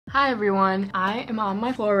Hi everyone, I am on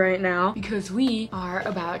my floor right now because we are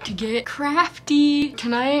about to get crafty.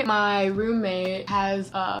 Tonight my roommate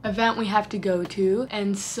has an event we have to go to,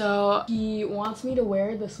 and so he wants me to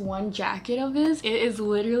wear this one jacket of his. It is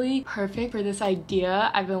literally perfect for this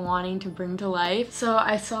idea I've been wanting to bring to life. So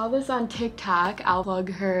I saw this on TikTok. I'll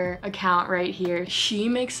plug her account right here. She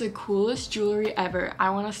makes the coolest jewelry ever. I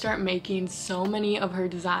want to start making so many of her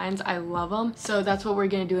designs. I love them. So that's what we're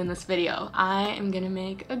gonna do in this video. I am gonna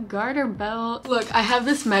make a garter belt. Look, I have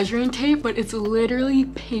this measuring tape, but it's literally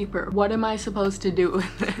paper. What am I supposed to do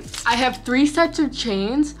with this? I have 3 sets of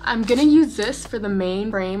chains. I'm gonna use this for the main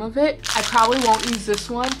frame of it. I probably won't use this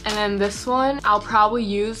one, and then this one I'll probably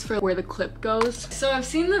use for where the clip goes. So I've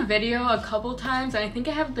seen the video a couple times and I think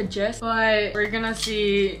I have the gist, but we're gonna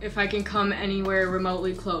see if I can come anywhere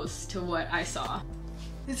remotely close to what I saw.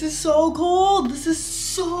 This is so cool. This is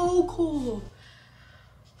so cool.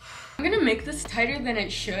 I'm gonna make this tighter than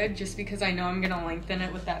it should just because I know I'm gonna lengthen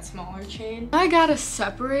it with that smaller chain. I gotta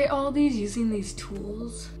separate all these using these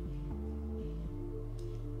tools.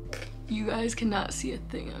 You guys cannot see a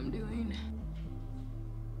thing I'm doing.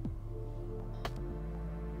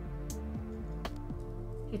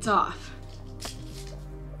 It's off.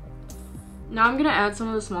 Now I'm gonna add some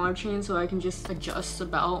of the smaller chains so I can just adjust the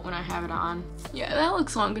belt when I have it on. Yeah, that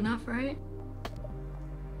looks long enough, right?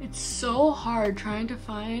 It's so hard trying to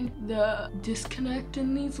find the disconnect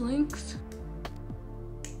in these links.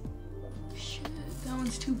 Shit, that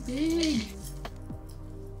one's too big.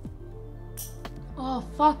 Oh,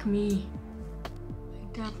 fuck me.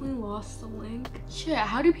 I definitely lost the link. Shit,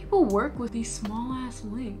 how do people work with these small ass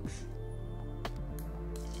links?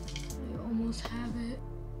 I almost have it.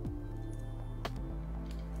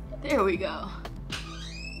 There we go.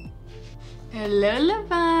 Hello,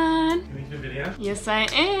 Levon. Can we do a video? Yes, I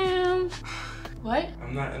am. What?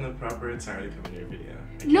 I'm not in the proper attire to come in your video.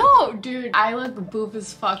 No, dude. I look boof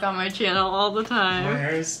as fuck on my channel all the time. My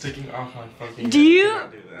hair is sticking off my fucking Do head. you? Do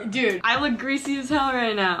not do that. Dude, I look greasy as hell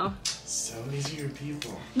right now. So these are your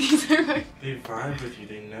people. These are my... They vibe with you.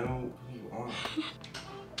 They know who you are.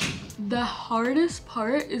 The hardest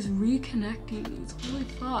part is reconnecting these. Holy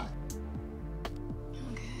fuck.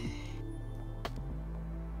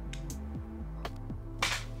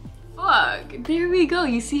 Fuck, there we go.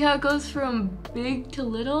 You see how it goes from big to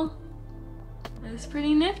little? That's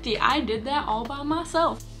pretty nifty. I did that all by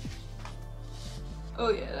myself. Oh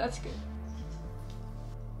yeah, that's good.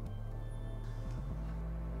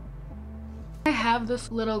 I have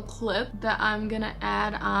this little clip that I'm gonna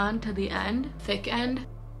add on to the end, thick end.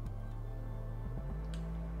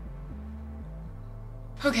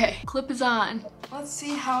 Okay, clip is on. Let's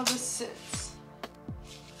see how this sits.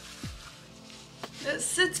 It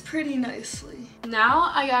sits pretty nicely.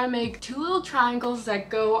 Now I gotta make 2 little triangles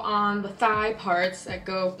that go on the thigh parts that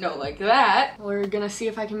go, no, like that. We're gonna see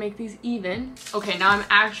if I can make these even. Okay, now I'm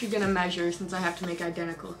actually gonna measure since I have to make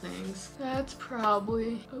identical things. That's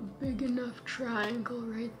probably a big enough triangle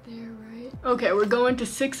right there, right? Okay, we're going to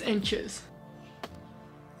 6 inches.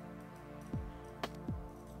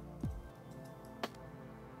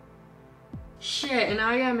 Shit, and now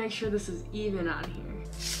I gotta make sure this is even on here.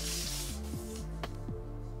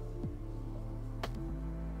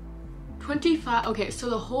 Okay, so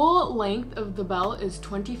the whole length of the belt is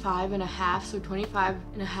 25 and a half, so 25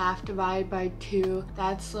 and a half divided by 2,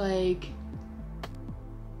 that's like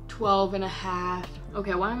 12 and a half.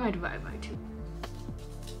 Okay, why am I divided by 2?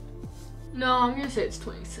 No, I'm gonna say it's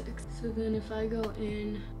 26. So then if I go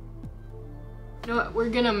in, you know what, we're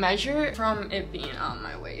gonna measure from it being on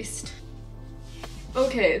my waist.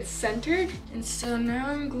 Okay, it's centered, and so now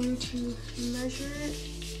I'm going to measure it.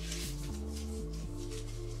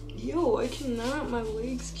 Yo, I cannot, my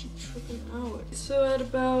legs keep tripping out. So at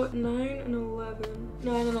about 9 and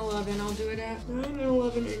 11, I'll do it at 9 and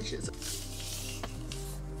 11 inches.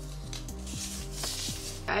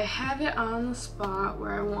 I have it on the spot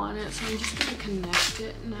where I want it, so I'm just gonna connect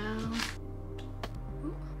it now.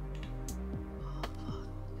 Ooh. Oh, fuck,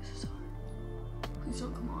 this is hard. Please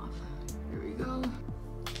don't come off. There we go.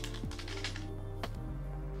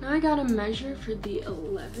 Now I gotta measure for the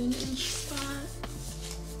 11-inch spot.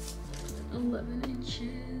 11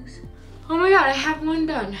 inches. Oh my god, I have one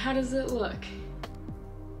done. How does it look?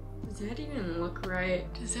 Does that even look right?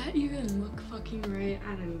 Does that even look fucking right?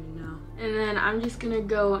 I don't even know. And then I'm just gonna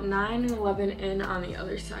go 9 and 11 in on the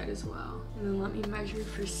other side as well. And then let me measure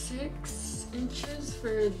for 6 inches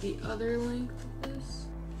for the other length of this.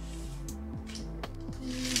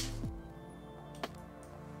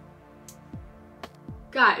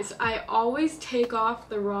 Guys, I always take off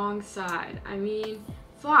the wrong side. I mean,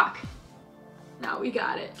 fuck. Now we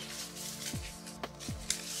got it.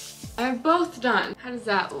 They're both done. How does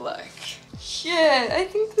that look? Shit, I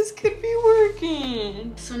think this could be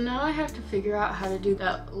working. So now I have to figure out how to do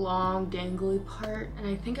that long dangly part, and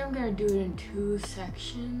I think I'm gonna do it in 2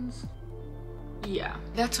 sections. Yeah,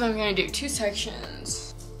 that's what I'm gonna do, 2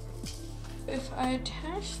 sections. If I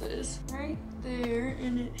attach this right there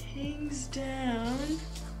and it hangs down,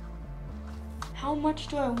 how much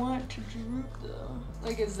do I want to droop though?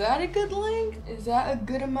 Like, is that a good length? Is that a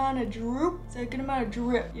good amount of droop? Is that a good amount of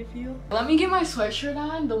drip, you feel? Let me get my sweatshirt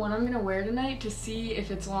on, the one I'm gonna wear tonight, to see if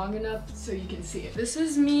it's long enough so you can see it. This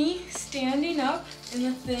is me standing up in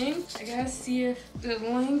the thing. I gotta see if the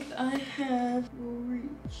length I have will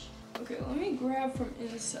reach. Okay, let me grab from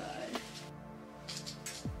inside.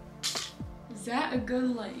 Is that a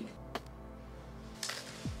good length?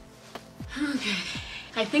 Okay.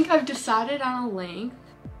 I think I've decided on a length.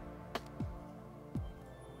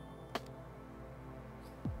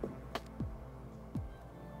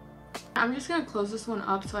 I'm just gonna close this one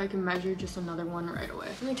up so I can measure just another one right away.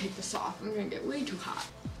 I'm gonna take this off. I'm gonna get way too hot.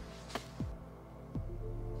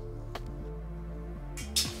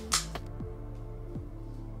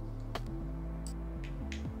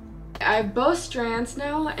 I have both strands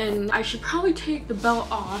now, and I should probably take the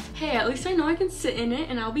belt off. Hey, at least I know I can sit in it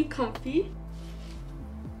and I'll be comfy.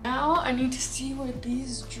 Now I need to see where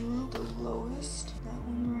these droop the lowest. That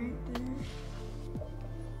one right there.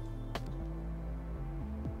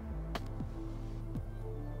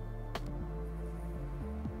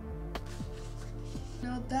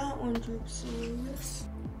 Now that one droops the lowest.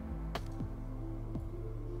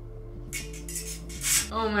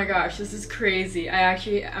 Oh my gosh, this is crazy.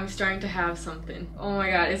 I'm starting to have something. Oh my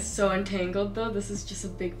god, it's so entangled though. This is just a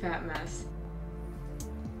big fat mess.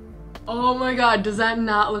 Oh my god, does that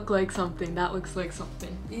not look like something? That looks like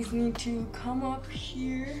something. These need to come up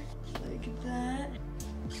here like that.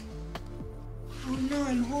 Oh no,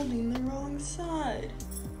 I'm holding the wrong side.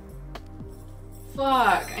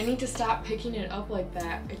 Fuck, I need to stop picking it up like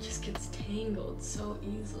that. It just gets tangled so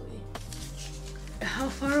easily. How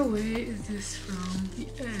far away is this from the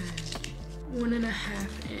edge?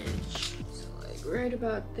 1.5 inch. So like right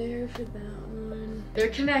about there for that one. They're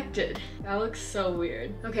connected. That looks so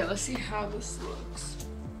weird. Okay, let's see how this looks.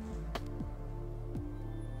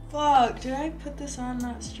 Fuck, did I put this on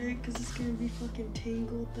not straight? Because it's gonna be fucking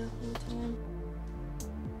tangled the whole time.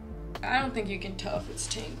 I don't think you can tell if it's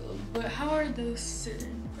tangled, but how are those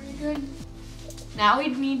sitting? Pretty good. Now we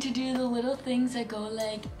need to do the little things that go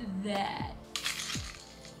like that.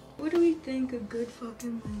 What do we think a good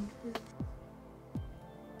fucking length is?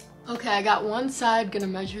 Okay, I got one side, gonna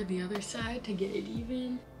measure the other side to get it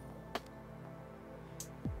even.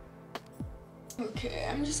 Okay,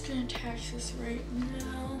 I'm just gonna attach this right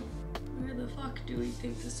now. Where the fuck do we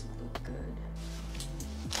think this would look good?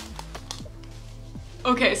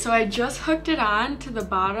 Okay, so I just hooked it on to the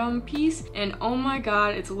bottom piece, and oh my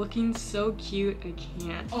god, it's looking so cute, I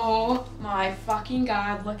can't. Oh my fucking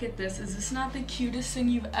god, look at this. Is this not the cutest thing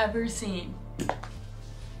you've ever seen?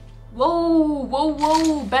 Whoa, whoa,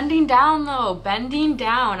 whoa, bending down though, bending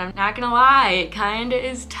down. I'm not gonna lie, it kinda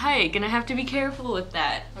is tight. Gonna have to be careful with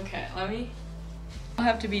that. Okay, I'll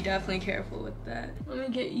have to be definitely careful with that. Let me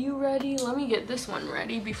get you ready. Let me get this one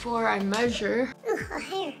ready before I measure.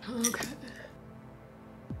 Okay.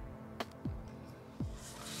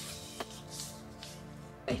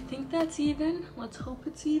 I think that's even. Let's hope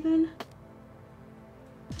it's even.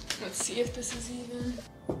 Let's see if this is even.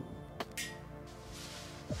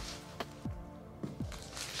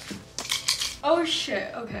 Oh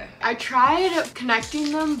shit, okay. I tried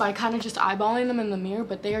connecting them by kind of just eyeballing them in the mirror,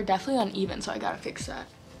 but they are definitely uneven, so I gotta fix that.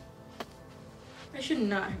 I should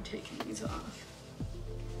not have taken these off.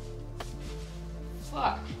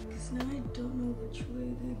 Fuck. Because now I don't know which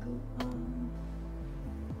way they go on.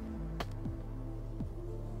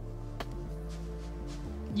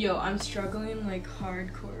 Yo, I'm struggling like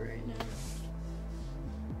hardcore right now.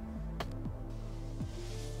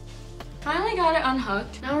 Finally got it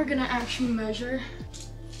unhooked. Now we're gonna actually measure.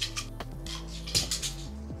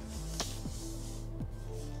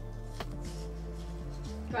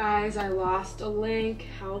 Guys, I lost a link.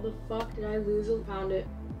 How the fuck did I lose it? Found it.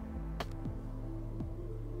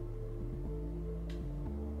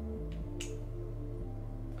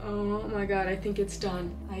 Oh my god, I think it's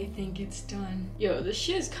done. I think it's done. Yo, this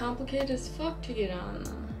shit is complicated as fuck to get on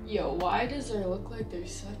though. Yo, why does there look like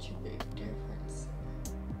there's such a big difference?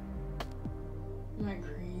 Am I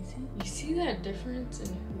crazy? You see that difference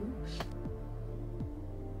in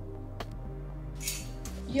hoops?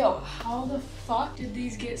 Yo, how the fuck did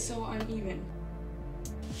these get so uneven?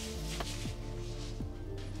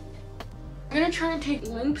 I'm gonna try and take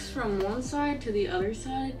links from one side to the other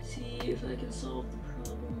side. See if I can solve the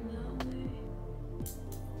problem that way.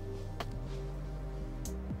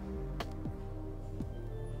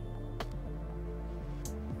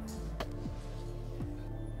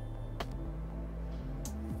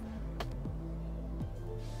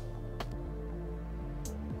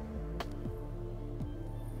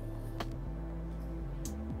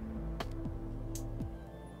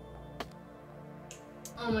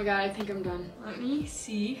 Oh my god, I think I'm done. Let me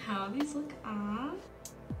see how these look on.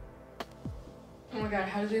 Oh my god,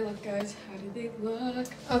 how do they look, guys? How do they look?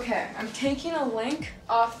 Okay, I'm taking a link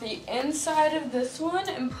off the inside of this one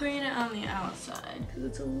and putting it on the outside because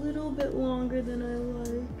it's a little bit longer than I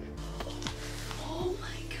like. Oh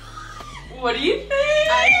my god. What do you think?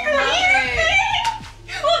 I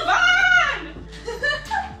love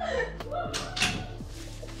it.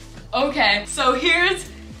 Okay, so here's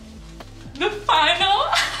the final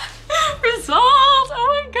result. Oh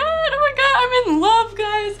my god, I'm in love,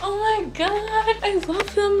 guys. Oh my god, I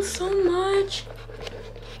love them so much.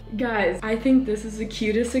 Guys, I think this is the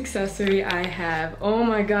cutest accessory I have. Oh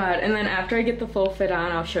my god. And then after I get the full fit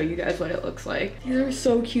on, I'll show you guys what it looks like. These are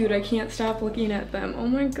so cute. I can't stop looking at them. Oh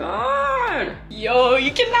my god. Yo,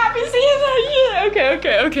 you cannot be seeing that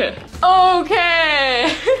yet.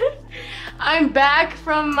 Okay. I'm back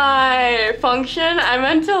from my function. I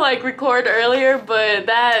meant to like record earlier, but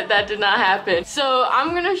that did not happen. So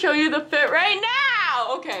I'm gonna show you the fit right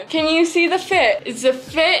now. Okay. Can you see the fit? Is the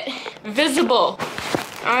fit visible?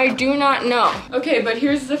 I do not know. Okay, but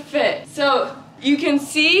here's the fit. So you can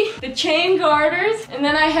see the chain garters, and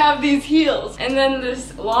then I have these heels, and then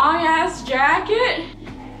this long ass jacket,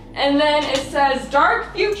 and then it says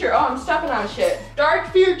dark future. Oh, I'm stepping on shit.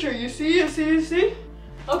 Dark future, you see?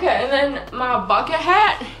 Okay, and then my bucket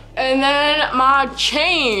hat, and then my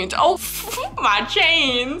chains. Oh, my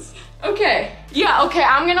chains. Okay, yeah, okay,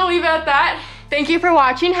 I'm gonna leave it at that. Thank you for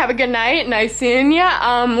watching. Have a good night. Nice seeing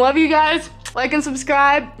ya. Love you guys. Like and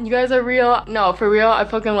subscribe. You guys are real. No, for real, I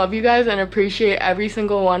fucking love you guys and appreciate every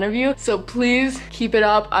single one of you. So please keep it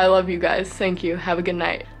up. I love you guys. Thank you. Have a good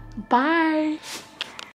night. Bye.